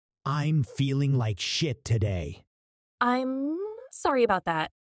I'm feeling like shit today. I'm sorry about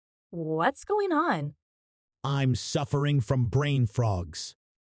that. What's going on? I'm suffering from brain frogs.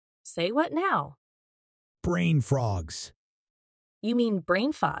 Say what now? Brain frogs. You mean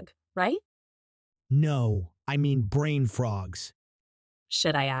brain fog, right? No, I mean brain frogs.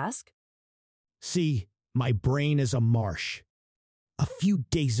 Should I ask? See, my brain is a marsh. A few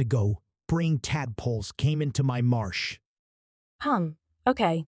days ago, brain tadpoles came into my marsh.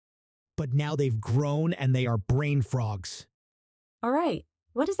 Okay. But now they've grown and they are brain frogs. All right.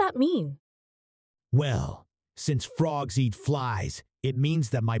 What does that mean? Well, since frogs eat flies, it means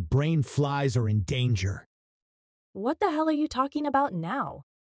that my brain flies are in danger. What the hell are you talking about now?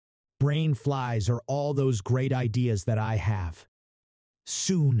 Brain flies are all those great ideas that I have.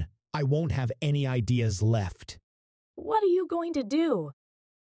 Soon, I won't have any ideas left. What are you going to do?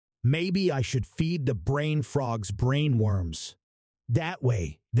 Maybe I should feed the brain frogs brain worms. That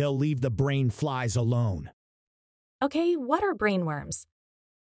way, they'll leave the brain flies alone. Okay, what are brainworms?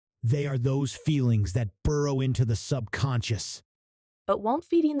 They are those feelings that burrow into the subconscious. But won't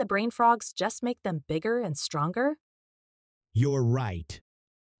feeding the brain frogs just make them bigger and stronger? You're right.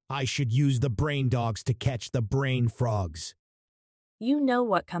 I should use the brain dogs to catch the brain frogs. You know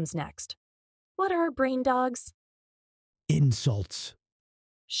what comes next. What are brain dogs? Insults.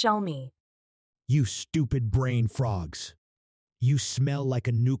 Show me. You stupid brain frogs. You smell like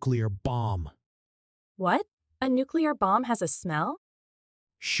a nuclear bomb. What? A nuclear bomb has a smell?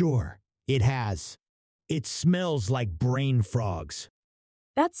 Sure, it has. It smells like brain frogs.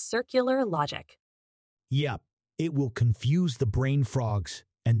 That's circular logic. Yep, it will confuse the brain frogs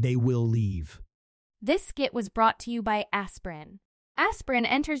and they will leave. This skit was brought to you by aspirin. Aspirin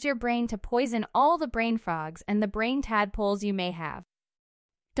enters your brain to poison all the brain frogs and the brain tadpoles you may have.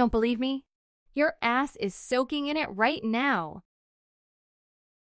 Don't believe me? Your ass is soaking in it right now.